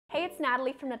Hey, it's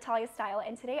Natalie from Natalia Style,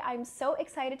 and today I'm so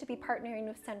excited to be partnering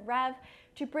with Senreve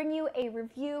to bring you a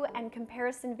review and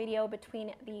comparison video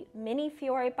between the Mini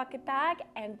Fiore Bucket Bag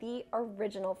and the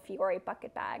original Fiore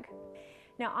Bucket Bag.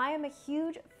 Now, I am a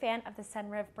huge fan of the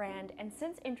Senreve brand, and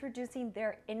since introducing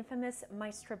their infamous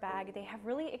Maestra bag, they have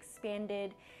really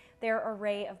expanded their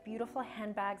array of beautiful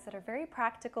handbags that are very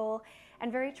practical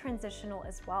and very transitional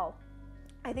as well.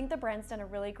 I think the brand's done a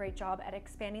really great job at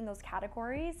expanding those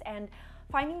categories and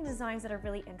finding designs that are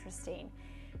really interesting.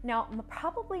 Now,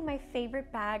 probably my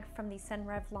favorite bag from the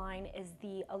Senreve line is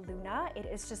the Alunna. It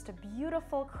is just a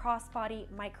beautiful crossbody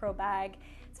micro bag.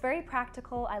 It's very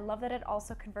practical. I love that it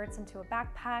also converts into a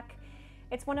backpack.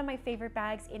 It's one of my favorite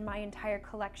bags in my entire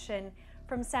collection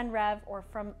from Senreve or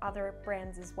from other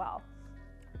brands as well.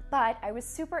 But I was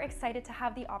super excited to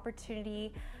have the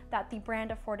opportunity that the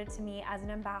brand afforded to me as an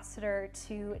ambassador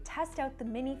to test out the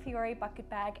Mini Fiore Bucket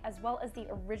Bag as well as the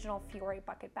original Fiore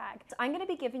Bucket Bag. So I'm going to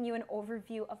be giving you an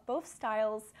overview of both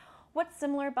styles, what's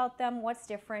similar about them, what's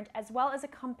different, as well as a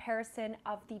comparison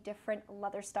of the different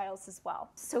leather styles as well.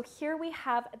 So here we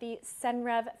have the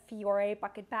Senreve Fiore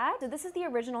Bucket Bag. So this is the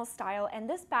original style, and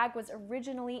this bag was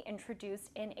originally introduced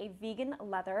in a vegan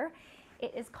leather.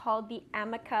 It is called the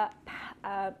Amica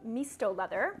Misto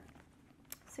Leather.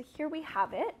 So here we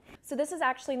have it. So this is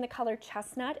actually in the color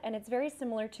chestnut, and it's very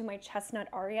similar to my chestnut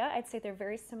aria. I'd say they're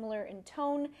very similar in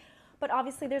tone, but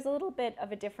obviously there's a little bit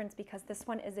of a difference because this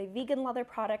one is a vegan leather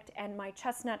product and my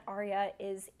chestnut aria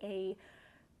is a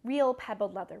real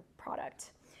pebbled leather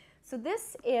product. So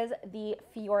this is the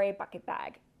Fiore Bucket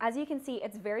Bag. As you can see,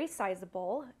 it's very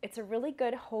sizable. It's a really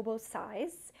good hobo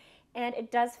size, and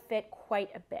it does fit quite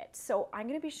a bit. So I'm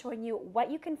going to be showing you what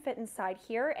you can fit inside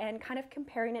here and kind of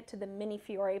comparing it to the Mini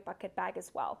Fiore Bucket Bag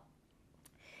as well.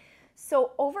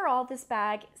 So overall, this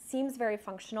bag seems very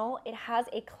functional. It has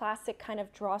a classic kind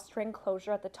of drawstring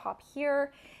closure at the top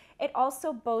here. It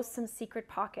also boasts some secret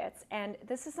pockets, and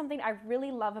this is something I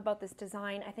really love about this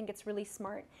design. I think it's really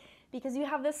smart because you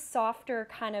have this softer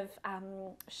kind of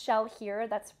shell here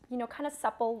that's, you know, kind of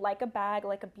supple like a bag,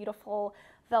 like a beautiful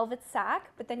velvet sack,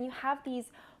 but then you have these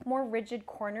more rigid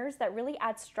corners that really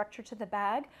add structure to the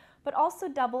bag, but also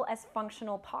double as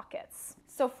functional pockets.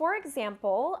 So for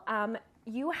example,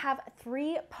 you have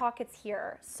 3 pockets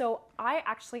here. So I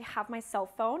actually have my cell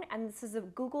phone, and this is a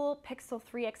Google Pixel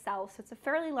 3 XL, so it's a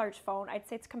fairly large phone. I'd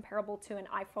say it's comparable to an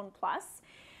iPhone Plus.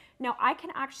 Now I can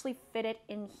actually fit it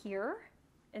in here,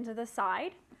 into the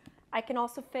side. I can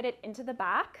also fit it into the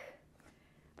back.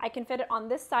 I can fit it on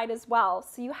this side as well.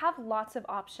 So you have lots of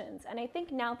options. And I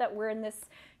think now that we're in this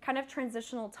kind of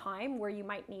transitional time where you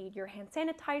might need your hand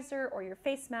sanitizer or your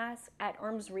face mask at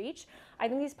arm's reach, I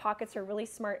think these pockets are really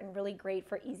smart and really great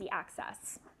for easy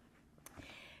access.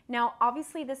 Now,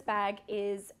 obviously this bag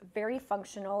is very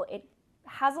functional. It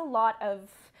has a lot of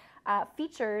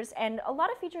features, and a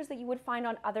lot of features that you would find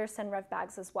on other Senreve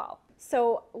bags as well.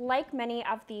 So like many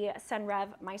of the Senreve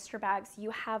Maestra bags,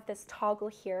 you have this toggle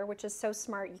here, which is so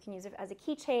smart. You can use it as a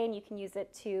keychain. You can use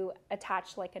it to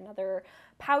attach like another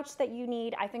pouch that you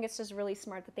need. I think it's just really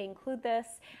smart that they include this,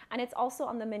 and it's also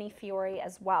on the Mini Fiore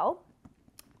as well.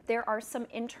 There are some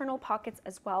internal pockets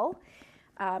as well.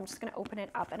 I'm just going to open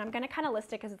it up, and I'm going to kind of list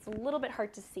it because it's a little bit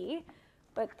hard to see.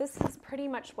 But this is pretty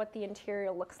much what the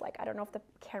interior looks like. I don't know if the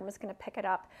camera's going to pick it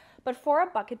up. But for a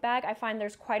bucket bag, I find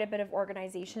there's quite a bit of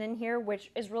organization in here,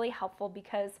 which is really helpful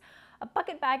because a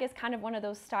bucket bag is kind of one of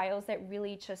those styles that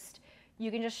really just, you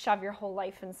can just shove your whole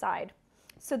life inside.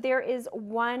 So there is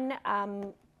one,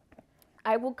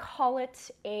 I will call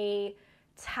it a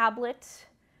tablet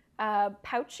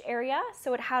pouch area.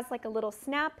 So it has like a little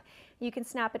snap. You can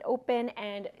snap it open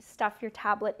and stuff your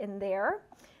tablet in there.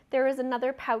 There is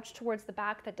another pouch towards the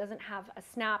back that doesn't have a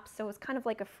snap, so it's kind of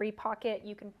like a free pocket.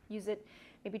 You can use it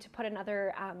maybe to put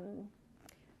another,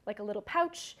 like a little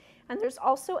pouch. And there's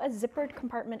also a zippered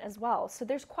compartment as well. So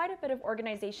there's quite a bit of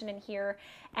organization in here.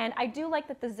 And I do like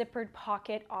that the zippered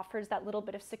pocket offers that little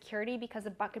bit of security because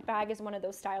a bucket bag is one of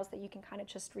those styles that you can kind of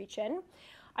just reach in.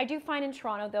 I do find in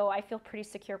Toronto, though, I feel pretty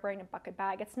secure wearing a bucket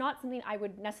bag. It's not something I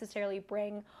would necessarily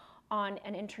bring on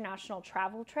an international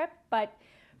travel trip, but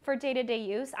for day-to-day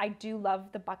use, I do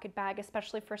love the bucket bag,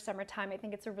 especially for summertime. I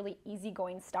think it's a really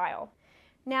easygoing style.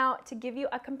 Now, to give you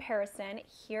a comparison,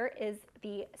 here is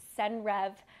the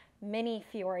Senreve Mini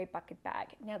Fiore Bucket Bag.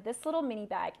 Now, this little mini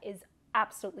bag is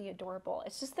absolutely adorable.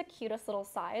 It's just the cutest little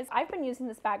size. I've been using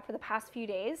this bag for the past few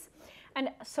days, and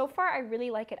so far I really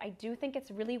like it. I do think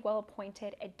it's really well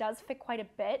appointed. It does fit quite a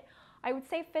bit. I would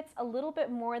say fits a little bit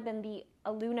more than the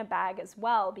Alunna bag as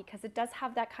well because it does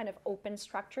have that kind of open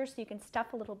structure so you can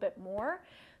stuff a little bit more.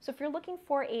 So if you're looking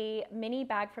for a mini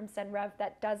bag from Senreve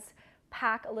that does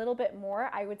pack a little bit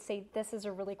more, I would say this is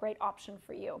a really great option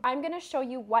for you. I'm gonna show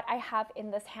you what I have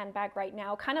in this handbag right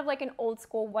now, kind of like an old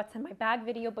school what's in my bag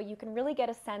video, but you can really get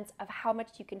a sense of how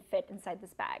much you can fit inside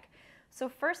this bag. So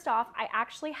first off, I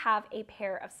actually have a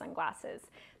pair of sunglasses.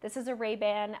 This is a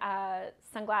Ray-Ban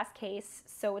sunglass case,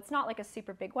 so it's not like a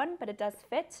super big one, but it does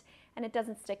fit and it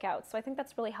doesn't stick out. So I think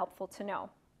that's really helpful to know.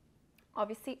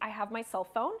 Obviously, I have my cell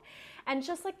phone, and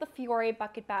just like the Fiore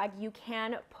bucket bag, you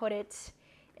can put it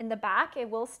in the back. It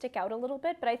will stick out a little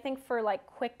bit, but I think for like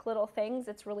quick little things,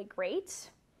 it's really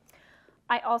great.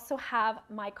 I also have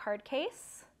my card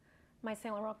case, my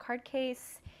Saint Laurent card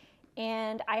case,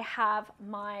 and I have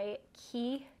my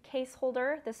key case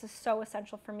holder. This is so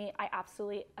essential for me. I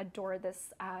absolutely adore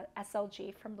this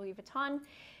SLG from Louis Vuitton.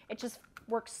 It just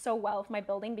works so well with my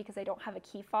building because I don't have a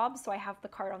key fob, so I have the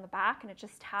card on the back and it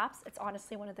just taps. It's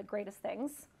honestly one of the greatest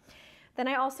things. Then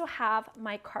I also have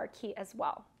my car key as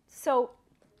well. So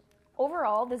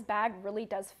overall, this bag really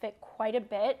does fit quite a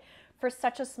bit for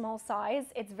such a small size.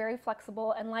 It's very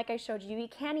flexible, and like I showed you, you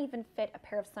can't even fit a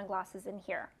pair of sunglasses in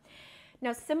here.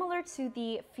 Now, similar to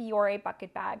the Fiore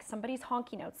bucket bag, somebody's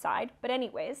honking outside, but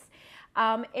anyways,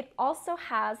 it also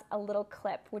has a little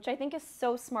clip, which I think is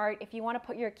so smart if you want to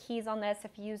put your keys on this,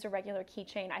 if you use a regular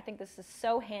keychain. I think this is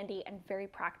so handy and very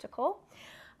practical.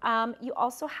 You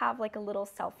also have like a little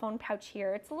cell phone pouch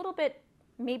here. It's a little bit,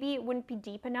 maybe it wouldn't be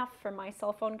deep enough for my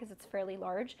cell phone because it's fairly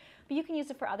large, but you can use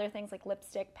it for other things like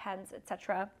lipstick, pens,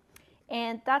 etc.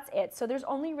 And that's it. So there's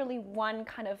only really one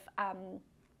kind of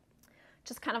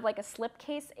just kind of like a slip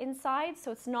case inside,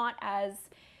 so it's not as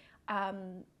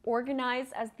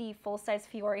organized as the full-size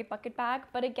Fiore bucket bag.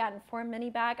 But again, for a mini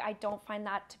bag, I don't find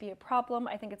that to be a problem.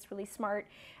 I think it's really smart,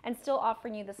 and still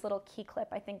offering you this little key clip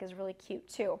I think is really cute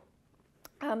too.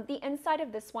 The inside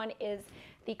of this one is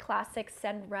the classic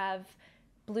Senreve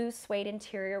blue suede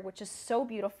interior, which is so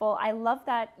beautiful. I love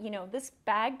that, you know, this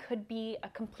bag could be a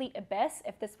complete abyss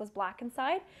if this was black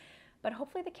inside, but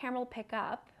hopefully the camera will pick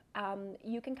up.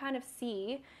 You can kind of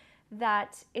see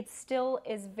that it still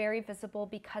is very visible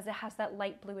because it has that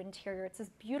light blue interior. It's this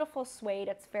beautiful suede.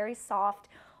 It's very soft,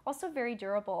 also very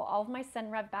durable. All of my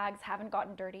Senreve bags haven't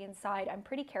gotten dirty inside. I'm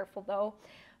pretty careful though,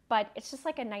 but it's just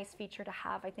like a nice feature to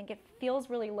have. I think it feels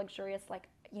really luxurious, like,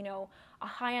 you know, a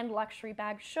high-end luxury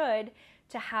bag should,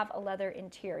 to have a leather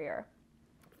interior.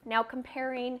 Now,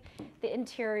 comparing the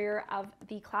interior of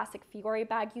the classic Fiore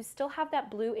bag, you still have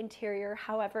that blue interior.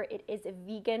 However, it is a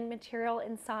vegan material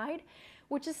inside,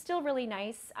 which is still really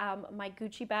nice. My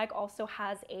Gucci bag also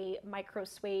has a micro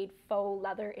suede faux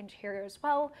leather interior as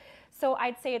well. So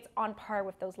I'd say it's on par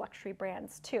with those luxury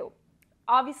brands too.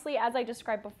 Obviously, as I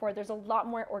described before, there's a lot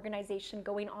more organization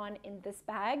going on in this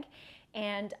bag.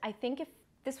 And I think if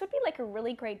this would be like a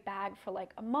really great bag for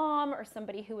like a mom or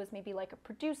somebody who is maybe like a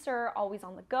producer, always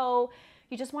on the go.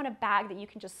 You just want a bag that you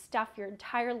can just stuff your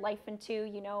entire life into,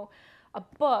 you know, a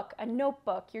book, a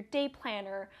notebook, your day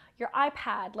planner, your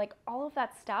iPad, like all of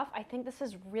that stuff. I think this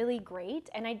is really great.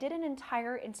 And I did an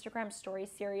entire Instagram story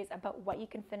series about what you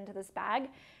can fit into this bag,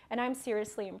 and I'm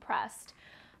seriously impressed.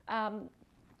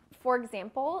 For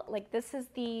example, like this is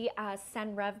the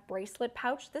Senreve bracelet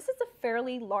pouch. This is a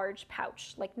fairly large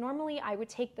pouch. Like normally I would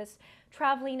take this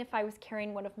traveling if I was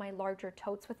carrying one of my larger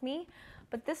totes with me,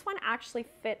 but this one actually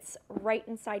fits right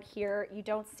inside here. You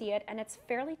don't see it, and it's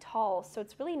fairly tall. So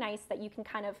it's really nice that you can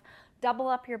kind of double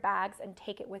up your bags and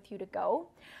take it with you to go.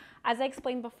 As I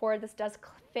explained before, this does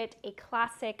fit a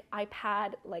classic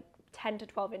iPad, like 10 to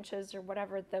 12 inches or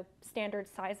whatever the standard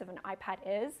size of an iPad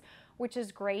is, which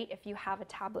is great if you have a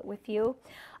tablet with you.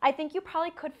 I think you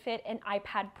probably could fit an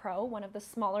iPad Pro, one of the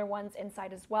smaller ones,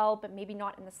 inside as well, but maybe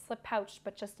not in the slip pouch,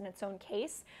 but just in its own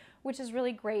case, which is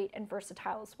really great and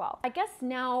versatile as well. I guess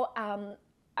now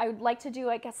I would like to do,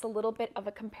 I guess, a little bit of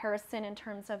a comparison in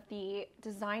terms of the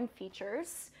design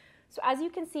features. So as you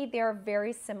can see, they're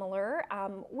very similar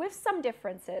with some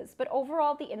differences, but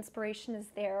overall the inspiration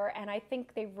is there, and I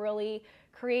think they've really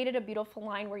created a beautiful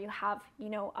line where you have, you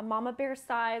know, a mama bear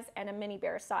size and a mini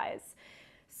bear size.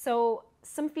 So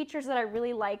some features that I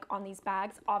really like on these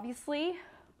bags, obviously,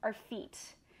 are feet.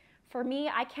 For me,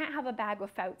 I can't have a bag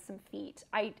without some feet.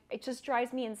 It just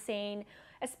drives me insane,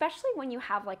 especially when you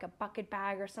have like a bucket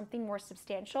bag or something more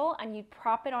substantial and you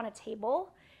prop it on a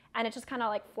table and it just kind of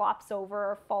like flops over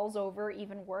or falls over,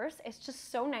 even worse. It's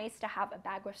just so nice to have a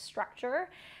bag with structure.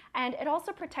 And it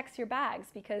also protects your bags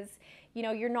because, you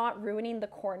know, you're not ruining the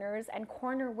corners, and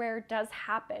corner wear does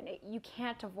happen. You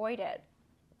can't avoid it.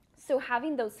 So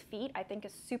having those feet, I think,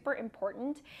 is super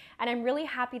important, and I'm really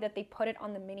happy that they put it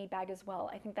on the mini bag as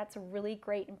well. I think that's a really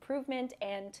great improvement,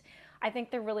 and I think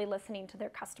they're really listening to their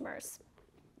customers.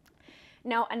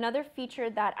 Now, another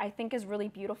feature that I think is really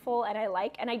beautiful and I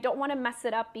like, and I don't want to mess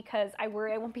it up because I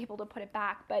worry I won't be able to put it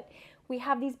back, but we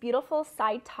have these beautiful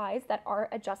side ties that are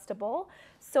adjustable.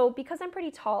 So because I'm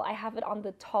pretty tall, I have it on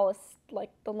the tallest,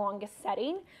 like the longest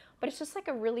setting, but it's just like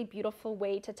a really beautiful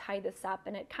way to tie this up,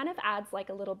 and it kind of adds like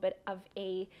a little bit of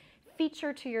a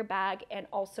feature to your bag and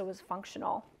also is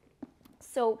functional.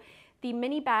 So the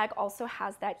mini bag also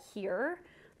has that here.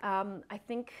 I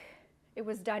think it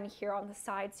was done here on the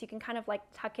side, so you can kind of like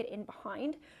tuck it in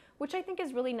behind, which I think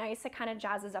is really nice. It kind of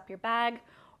jazzes up your bag,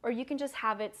 or you can just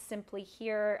have it simply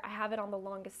here. I have it on the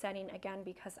longest setting again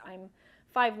because I'm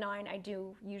 5'9". I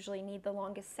do usually need the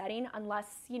longest setting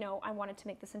unless, you know, I wanted to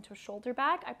make this into a shoulder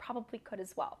bag. I probably could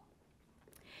as well.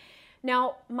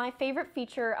 Now, my favorite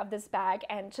feature of this bag,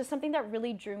 and just something that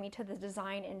really drew me to the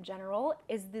design in general,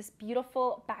 is this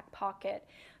beautiful back pocket.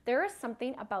 There is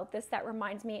something about this that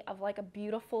reminds me of like a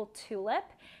beautiful tulip,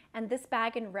 and this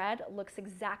bag in red looks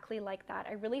exactly like that.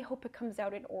 I really hope it comes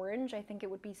out in orange. I think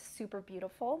it would be super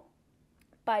beautiful.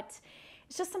 But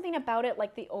it's just something about it,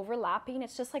 like the overlapping.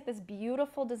 It's just like this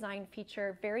beautiful design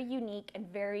feature, very unique and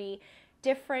very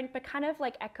different, but kind of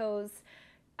like echoes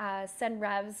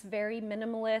Senreve's very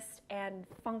minimalist and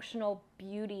functional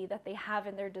beauty that they have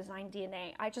in their design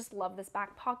DNA. I just love this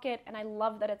back pocket, and I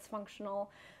love that it's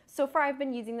functional. So far, I've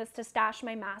been using this to stash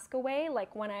my mask away.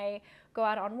 Like when I go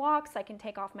out on walks, I can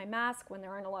take off my mask when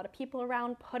there aren't a lot of people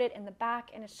around, put it in the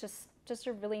back, and it's just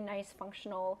a really nice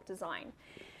functional design.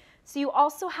 So you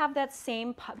also have that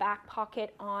same back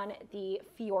pocket on the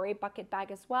Fiore Bucket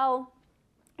Bag as well.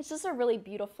 It's just a really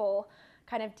beautiful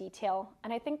kind of detail,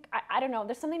 and I think, I don't know,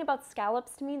 there's something about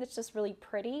scallops to me that's just really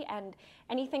pretty, and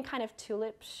anything kind of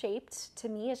tulip shaped to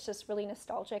me is just really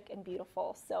nostalgic and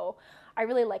beautiful. So I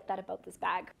really like that about this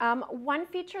bag. One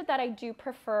feature that I do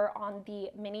prefer on the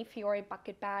Mini Fiore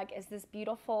Bucket Bag is this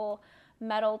beautiful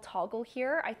metal toggle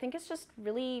here. I think it's just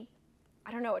really,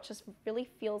 I don't know, it just really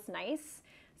feels nice.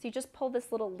 So you just pull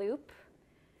this little loop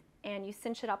and you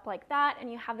cinch it up like that,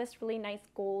 and you have this really nice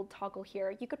gold toggle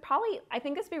here. You could probably, I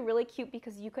think this would be really cute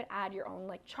because you could add your own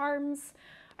like charms.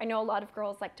 I know a lot of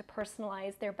girls like to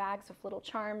personalize their bags with little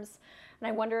charms, and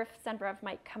I wonder if Senreve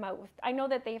might come out with, I know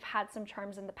that they've had some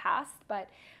charms in the past, but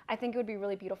I think it would be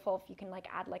really beautiful if you can like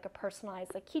add like a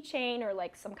personalized like keychain or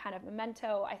like some kind of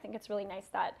memento. I think it's really nice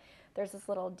that there's this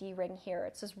little D-ring here.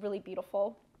 It's just really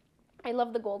beautiful. I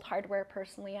love the gold hardware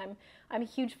personally. I'm a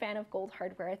huge fan of gold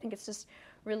hardware. I think it's just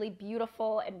really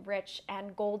beautiful and rich,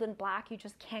 and gold and black, you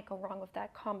just can't go wrong with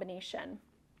that combination.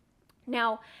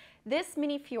 Now, this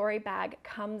Mini Fiore bag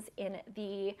comes in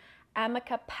the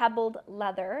Amica Pebbled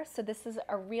Leather. So this is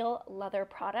a real leather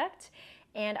product,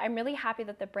 and I'm really happy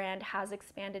that the brand has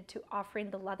expanded to offering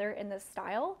the leather in this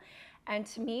style. And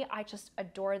to me, I just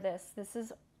adore this. This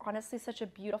is honestly such a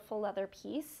beautiful leather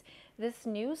piece. This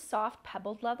new soft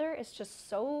pebbled leather is just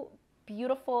so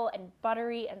beautiful and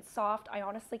buttery and soft. I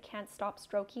honestly can't stop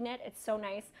stroking it. It's so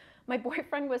nice. My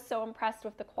boyfriend was so impressed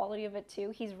with the quality of it too.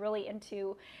 He's really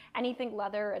into anything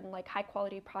leather and like high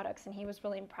quality products, and he was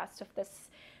really impressed with this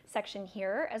section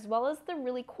here, as well as the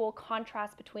really cool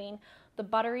contrast between the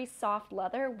buttery soft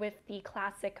leather with the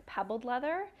classic pebbled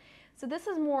leather. So this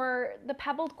is more, the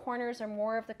pebbled corners are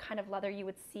more of the kind of leather you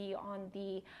would see on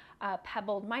the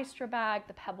Pebbled Maestra bag,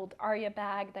 the Pebbled Aria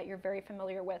bag that you're very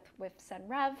familiar with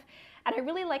Senreve. And I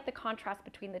really like the contrast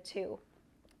between the two.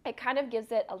 It kind of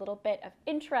gives it a little bit of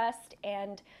interest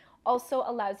and also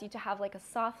allows you to have like a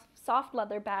soft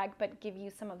leather bag, but give you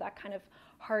some of that kind of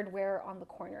hardware on the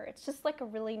corner. It's just like a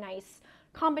really nice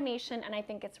combination, and I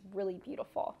think it's really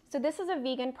beautiful. So this is a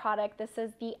vegan product. This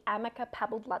is the Amica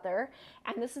Pebbled Leather,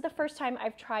 and this is the first time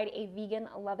I've tried a vegan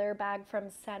leather bag from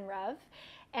Senreve.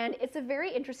 And it's a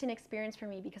very interesting experience for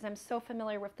me because I'm so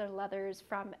familiar with their leathers,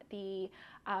 from the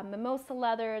mimosa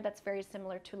leather that's very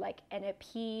similar to like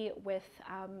NAP with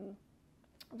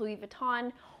Louis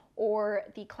Vuitton, or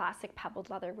the classic pebbled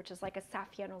leather, which is like a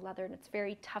Saffiano leather, and it's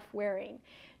very tough wearing.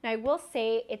 Now I will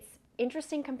say it's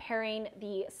interesting comparing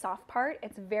the soft part.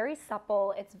 It's very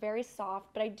supple, it's very soft,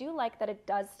 but I do like that it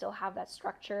does still have that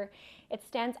structure. It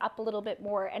stands up a little bit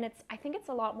more, and I think it's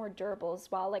a lot more durable as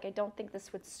well. Like I don't think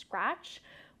this would scratch,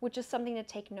 which is something to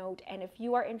take note. And if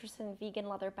you are interested in vegan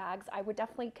leather bags, I would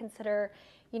definitely consider,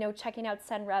 you know, checking out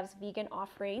Senreve's vegan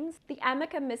offerings. The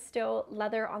Amica Misto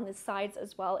leather on the sides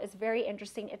as well is very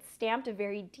interesting. It's stamped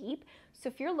very deep. So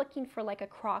if you're looking for like a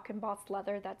croc embossed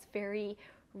leather that's very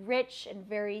rich and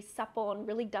very supple and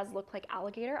really does look like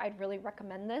alligator, I'd really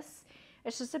recommend this.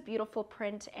 It's just a beautiful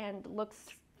print and looks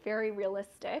very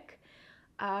realistic.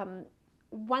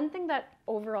 One thing that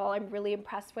overall I'm really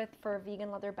impressed with for a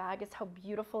vegan leather bag is how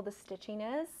beautiful the stitching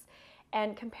is.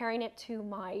 And comparing it to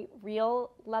my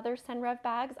real leather Senreve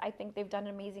bags, I think they've done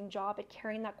an amazing job at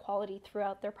carrying that quality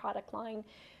throughout their product line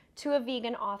to a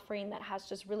vegan offering that has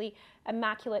just really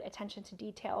immaculate attention to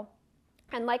detail.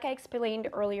 And like I explained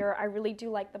earlier, I really do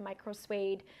like the micro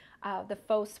suede, the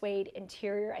faux suede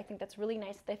interior. I think that's really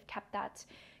nice. They've kept that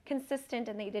consistent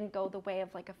and they didn't go the way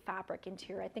of like a fabric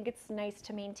interior. I think it's nice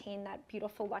to maintain that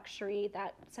beautiful luxury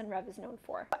that Senreve is known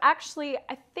for. Actually,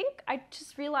 I think I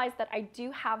just realized that I do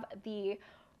have the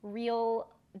real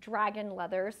dragon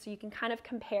leather, so you can kind of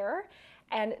compare,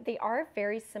 and they are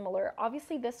very similar.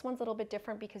 Obviously this one's a little bit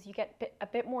different because you get a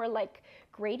bit more like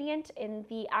gradient in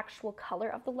the actual color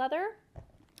of the leather.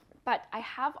 But I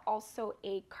have also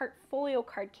a folio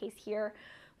card case here,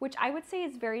 which I would say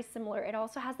is very similar. It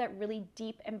also has that really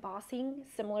deep embossing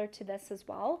similar to this as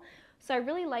well. So I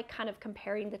really like kind of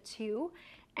comparing the two,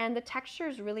 and the texture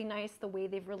is really nice. The way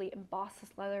they've really embossed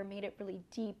this leather, made it really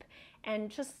deep, and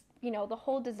just, you know, the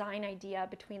whole design idea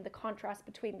between the contrast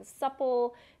between the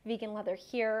supple vegan leather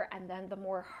here and then the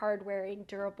more hard-wearing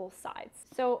durable sides.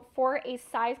 So for a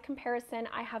size comparison,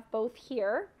 I have both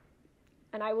here,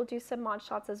 and I will do some mod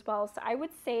shots as well. So I would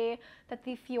say that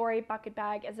the Fiore Bucket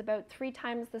Bag is about 3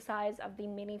 times the size of the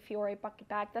Mini Fiore Bucket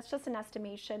Bag. That's just an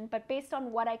estimation, but based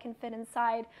on what I can fit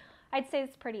inside, I'd say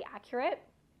it's pretty accurate.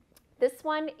 This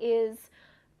one is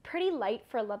pretty light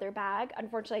for a leather bag.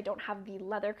 Unfortunately, I don't have the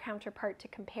leather counterpart to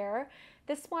compare.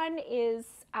 This one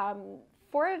is,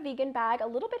 for a vegan bag, a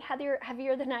little bit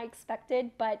heavier than I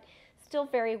expected, but still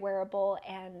very wearable.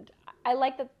 And I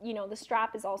like that, you know, the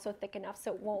strap is also thick enough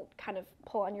so it won't kind of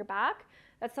pull on your back.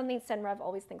 That's something Senreve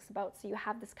always thinks about. So you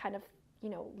have this kind of, you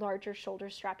know, larger shoulder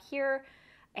strap here,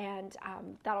 and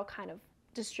that'll kind of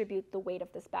distribute the weight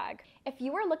of this bag. If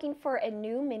you are looking for a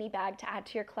new mini bag to add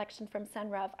to your collection from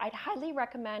Senreve, I'd highly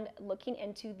recommend looking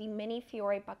into the Mini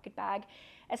Fiore Bucket Bag,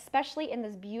 especially in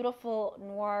this beautiful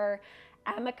noir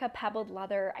Amica pebbled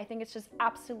leather. I think it's just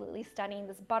absolutely stunning.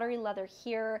 This buttery leather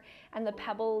here and the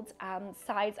pebbled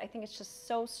sides, I think it's just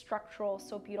so structural,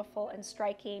 so beautiful and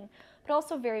striking, but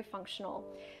also very functional.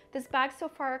 This bag so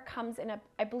far comes in,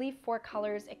 I believe, 4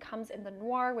 colors. It comes in the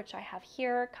noir, which I have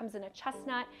here, comes in a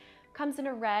chestnut, comes in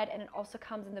a red, and it also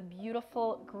comes in the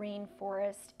beautiful green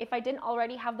forest. If I didn't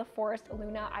already have the forest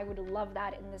Alunna, I would love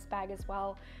that in this bag as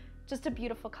well. Just a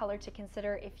beautiful color to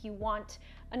consider if you want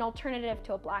an alternative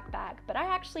to a black bag. But I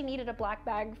actually needed a black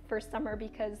bag for summer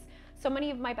because so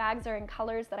many of my bags are in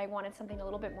colors that I wanted something a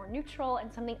little bit more neutral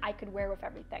and something I could wear with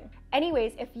everything.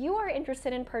 Anyways, if you are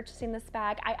interested in purchasing this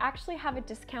bag, I actually have a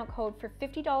discount code for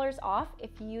 $50 off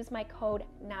if you use my code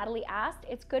NatalieAsked.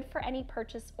 It's good for any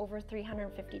purchase over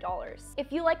 $350.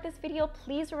 If you like this video,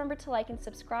 please remember to like and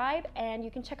subscribe, and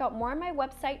you can check out more on my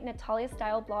website,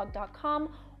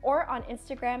 nataliastyleblog.com, or on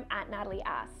Instagram at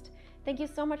NatalieAsked. Thank you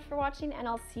so much for watching, and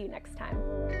I'll see you next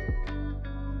time.